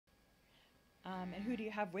And who do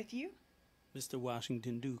you have with you? Mr.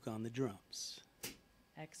 Washington Duke on the drums.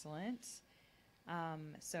 Excellent.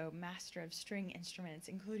 So master of string instruments,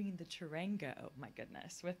 including the charango, my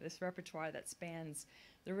goodness, with this repertoire that spans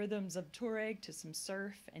the rhythms of Tuareg to some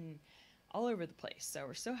surf and all over the place. So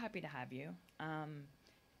we're so happy to have you.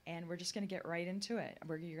 And we're just going to get right into it.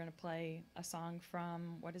 You're going to play a song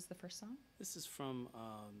from, what is the first song? This is from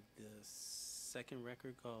the second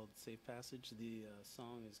record called Safe Passage. The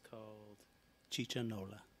song is called Chicha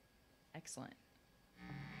Nola. Excellent.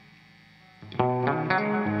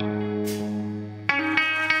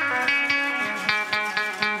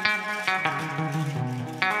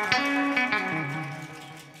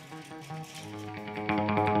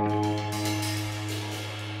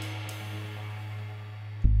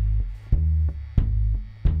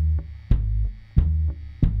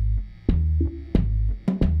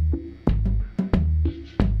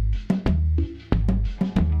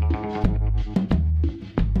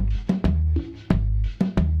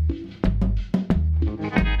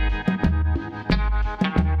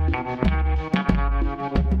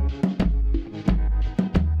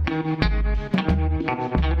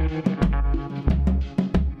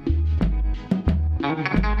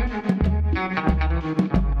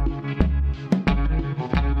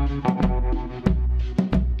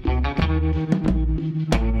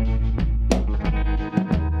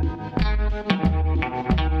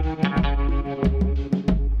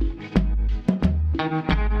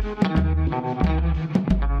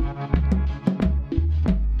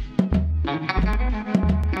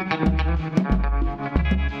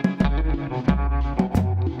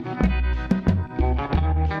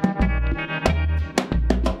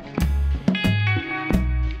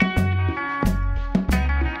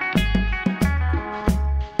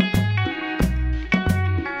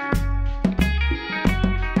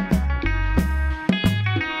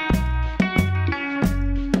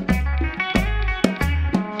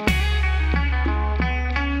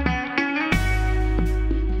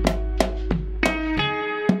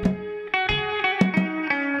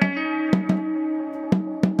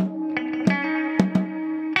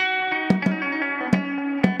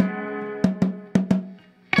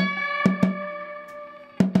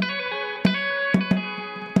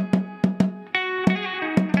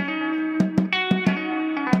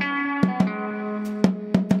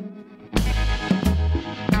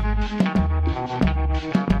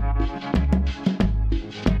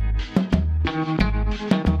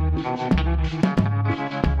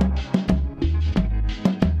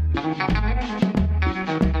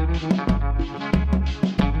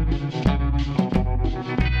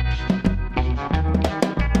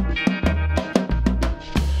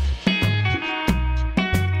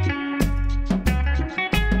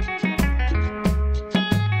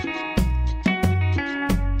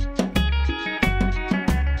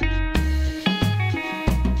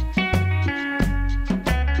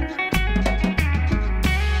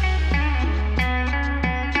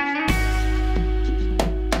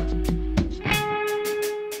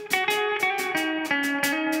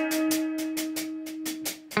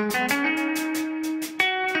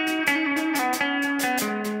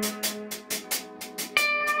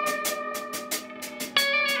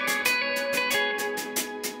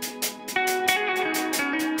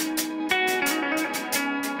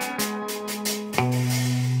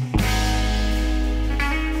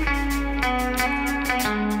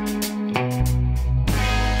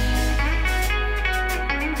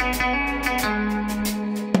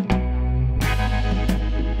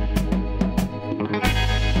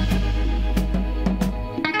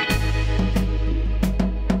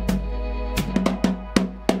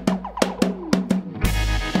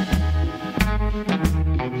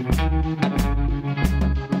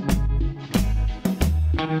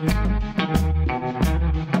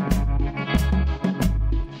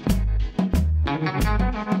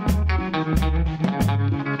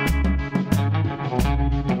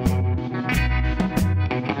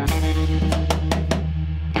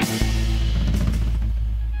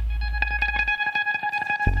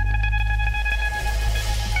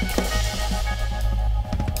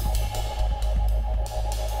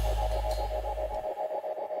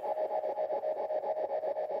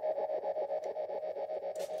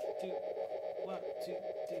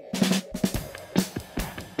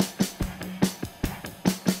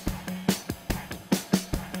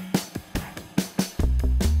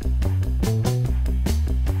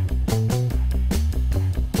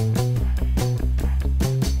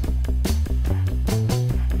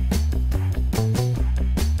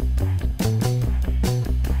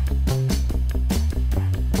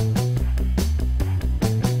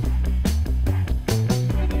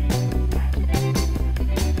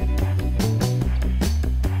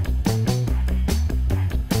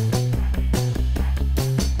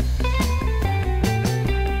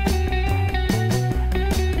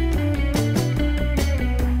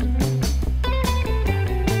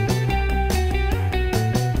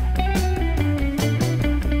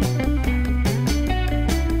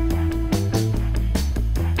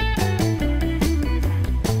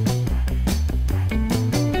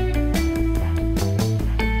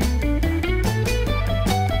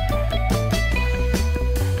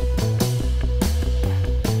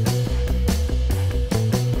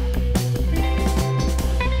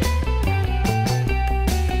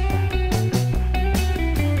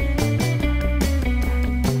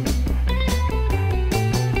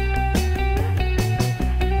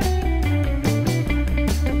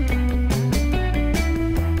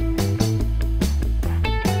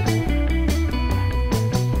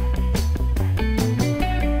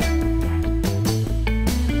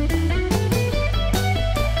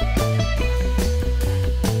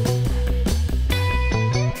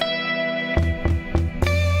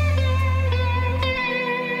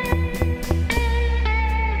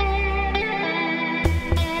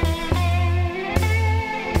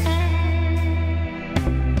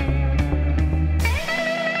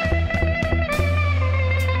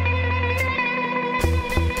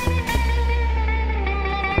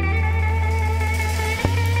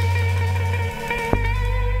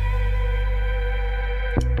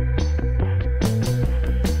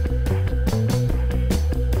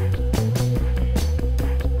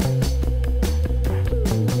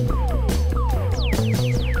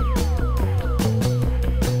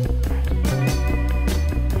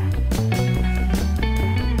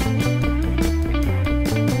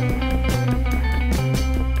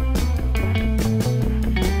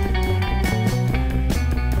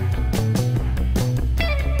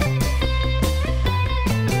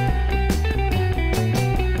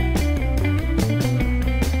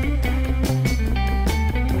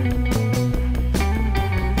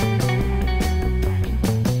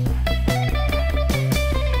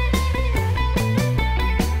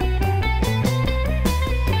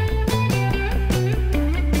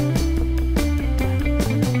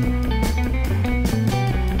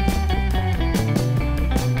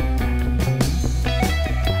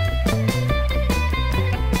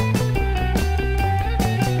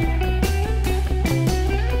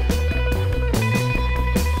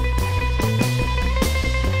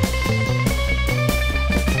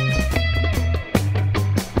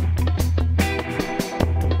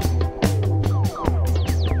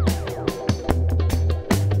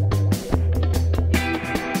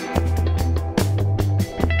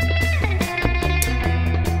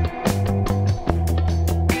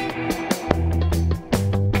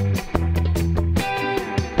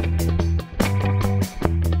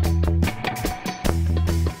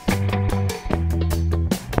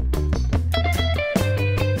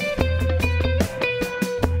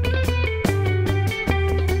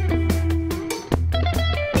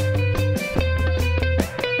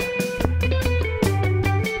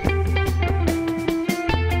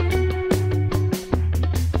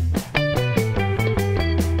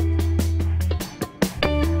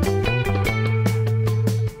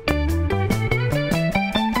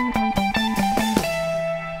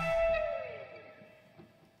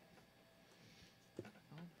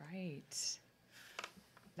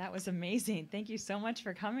 That was amazing. Thank you so much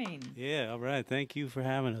for coming. Yeah, all right. Thank you for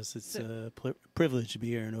having us. It's So- a privilege to be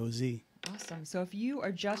here in OZ. Awesome. So if you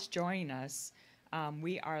are just joining us,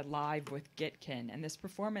 we are live with Gitkin, and this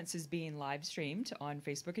performance is being live streamed on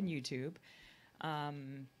Facebook and YouTube.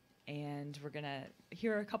 And we're going to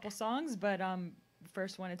hear a couple songs, but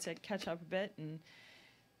first wanted to catch up a bit. And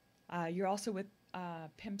you're also with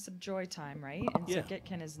Pimps of Joy Time, right? And Yeah. so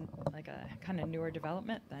Gitkin is like a kind of newer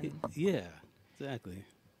development then. Yeah, exactly.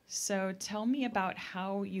 So tell me about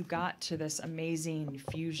how you got to this amazing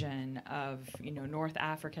fusion of, North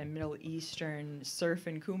African, Middle Eastern, surf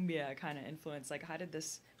and cumbia kind of influence. Like, how did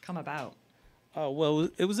this come about? Oh, well,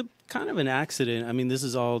 it was a kind of an accident. I mean, this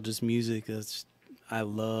is all just music that I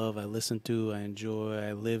love, I listen to, I enjoy,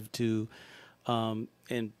 I live to.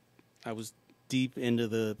 And I was deep into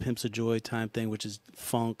the Pimps of Joy Time thing, which is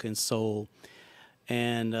funk and soul.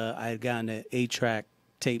 And I had gotten an 8-track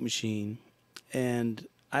tape machine. And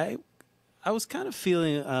I was kind of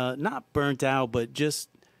feeling not burnt out, but just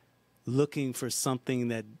looking for something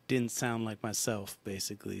that didn't sound like myself,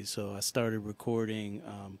 basically. So I started recording,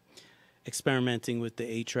 experimenting with the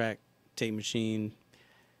 8-track tape machine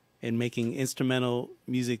and making instrumental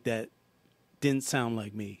music that didn't sound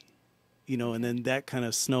like me, and then that kind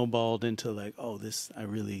of snowballed into like, oh, I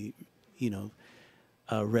really,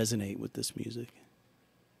 resonate with this music.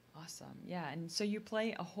 Awesome. Yeah. And so you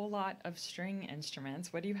play a whole lot of string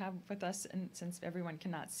instruments. What do you have with us? And since everyone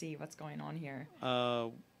cannot see what's going on here.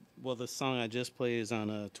 Well, the song I just played is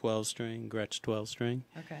on a 12-string, Gretsch 12-string.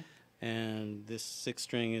 Okay. And this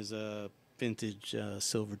 6-string is a vintage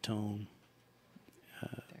silver tone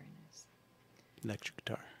Very nice. electric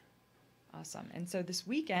guitar. Awesome. And so this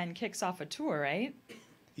weekend kicks off a tour, right?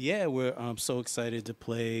 Yeah, I'm so excited to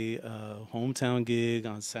play a hometown gig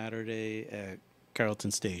on Saturday at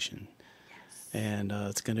Carrollton Station. Yes. And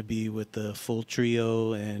it's going to be with the full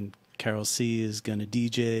trio, and Carol C is going to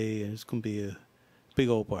DJ, and it's going to be a big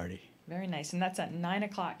old party. Very nice. And that's at 9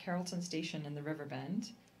 o'clock, Carrollton Station in the Riverbend.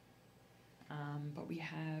 But we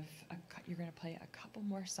have, you're going to play a couple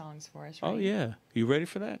more songs for us, right? Oh, yeah. You ready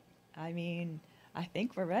for that? I mean, I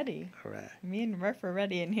think we're ready. All right. Me and Murph are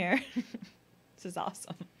ready in here. This is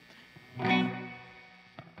awesome.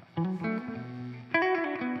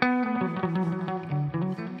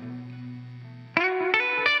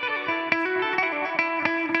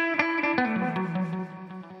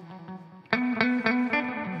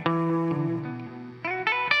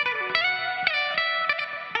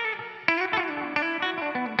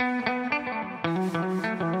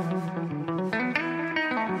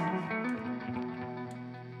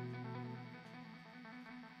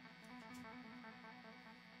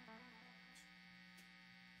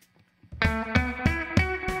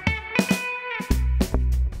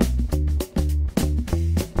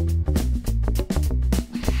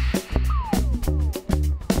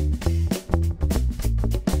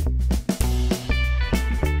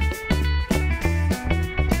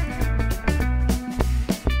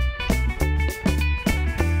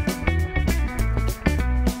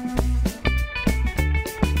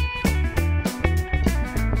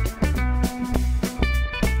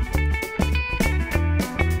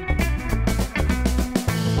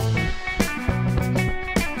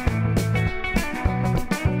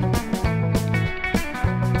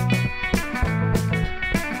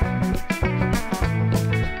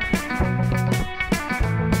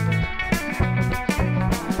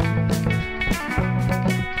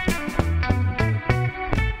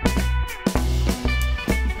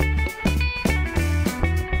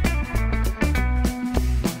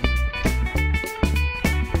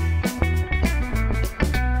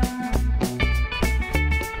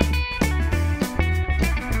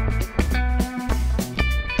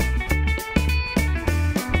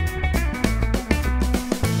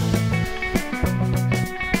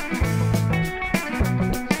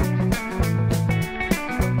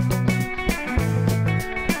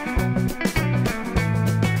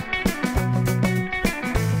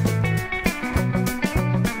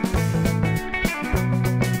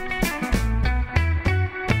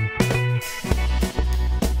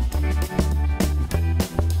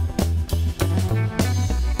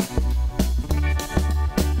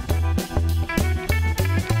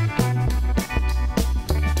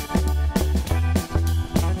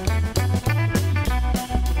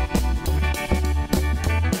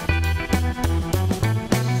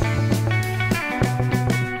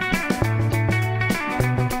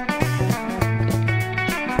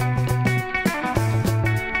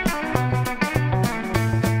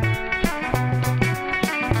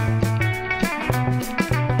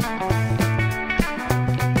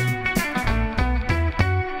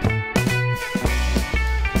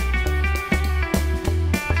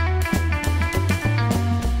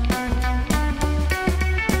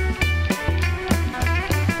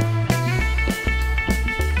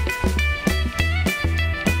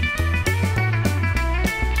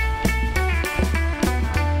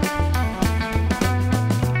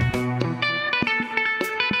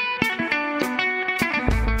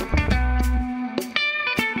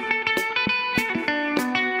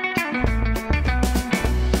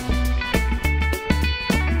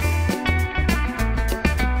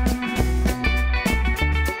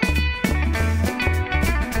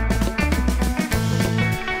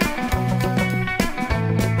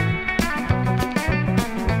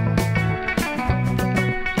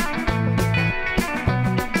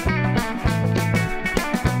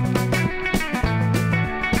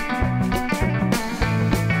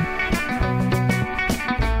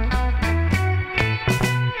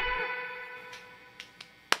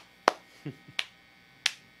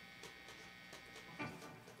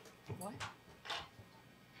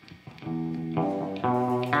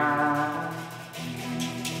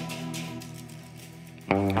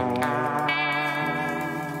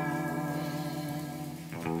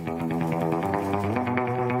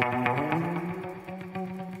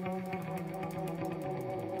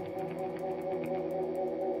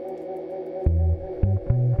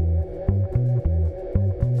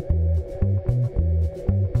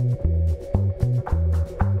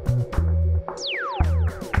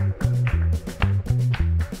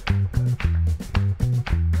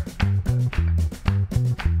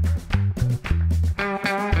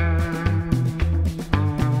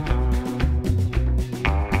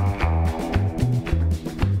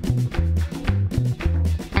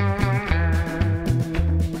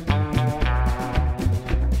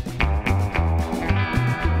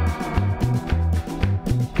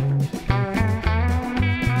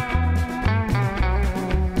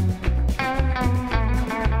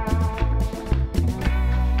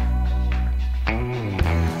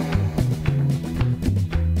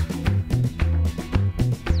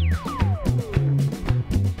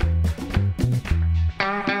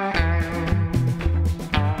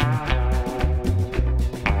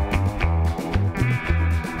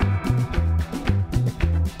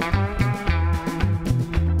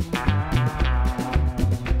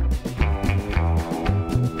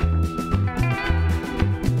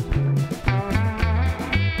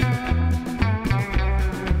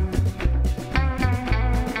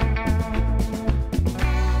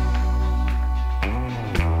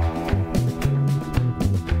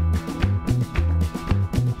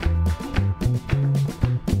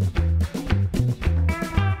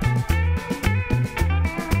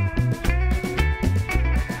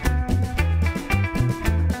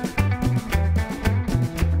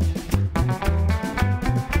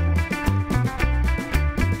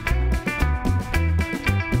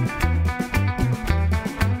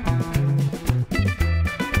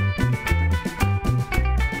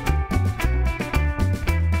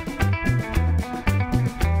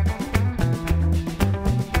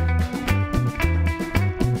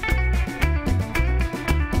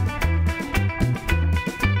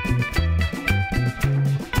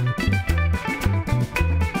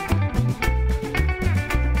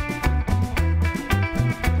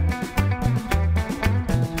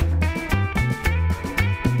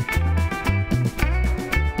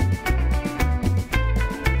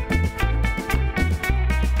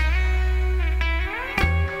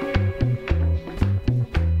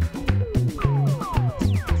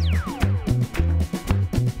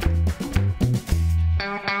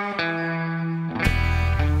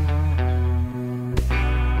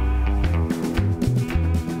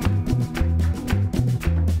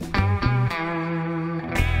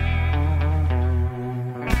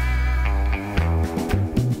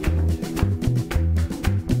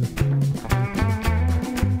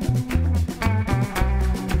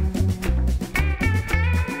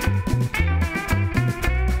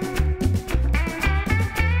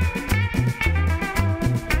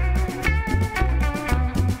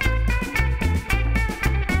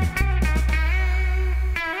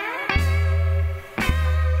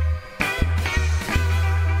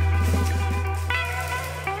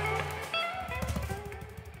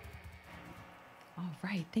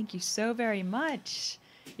 so very much.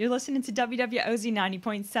 You're listening to WWOZ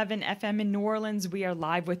 90.7 FM in New Orleans. We are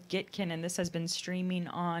live with Gitkin, and this has been streaming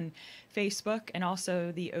on Facebook and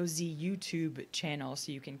also the OZ YouTube channel,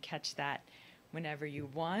 so you can catch that whenever you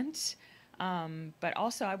want. But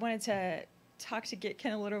also, I wanted to talk to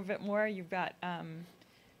Gitkin a little bit more. You've got,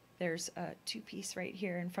 there's a 2-piece right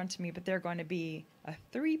here in front of me, but they're going to be a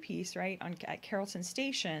 3-piece, right, at Carrollton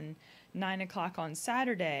Station, 9 o'clock on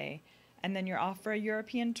Saturday. And then you're off for a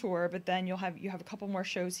European tour, but then you have a couple more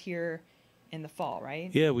shows here in the fall,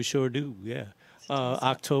 right? Yeah, we sure do. Yeah,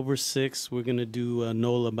 October 6th, we're gonna do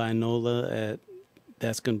Nola by Nola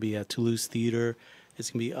that's gonna be at Toulouse Theater.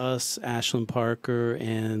 It's gonna be us, Ashlyn Parker,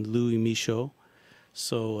 and Louis Michaud.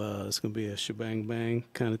 So it's gonna be a shebang bang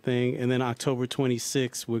kind of thing. And then October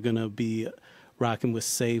 26th, we're gonna be rocking with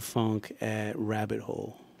Say Funk at Rabbit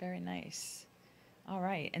Hole. Very nice. All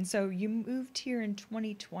right. And so you moved here in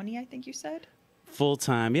 2020, I think you said? Full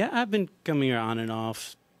time. Yeah, I've been coming here on and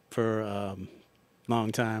off for a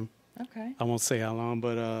long time. Okay. I won't say how long,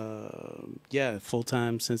 but yeah, full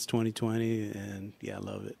time since 2020. And yeah, I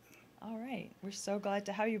love it. All right. We're so glad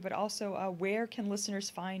to have you. But also, where can listeners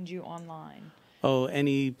find you online? Oh,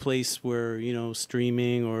 any place where,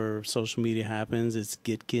 streaming or social media happens, it's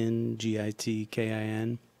Gitkin,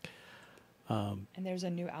 Gitkin. And there's a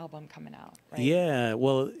new album coming out, right? Yeah,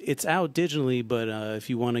 well, it's out digitally, but if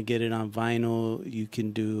you want to get it on vinyl, you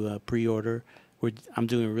can do a pre-order. I'm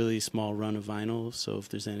doing a really small run of vinyl, so if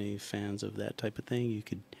there's any fans of that type of thing, you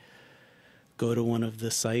could go to one of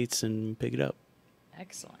the sites and pick it up.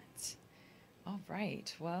 Excellent. All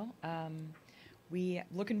right. Well, we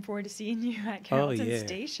looking forward to seeing you at Carrollton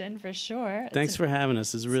Station for sure. Thanks for having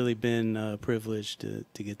us. It's really been a privilege to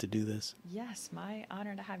get to do this. Yes, my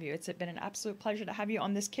honor to have you. It's been an absolute pleasure to have you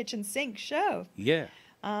on this Kitchen Sink show. Yeah.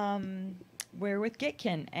 We're with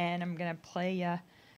Gitkin, and I'm going to play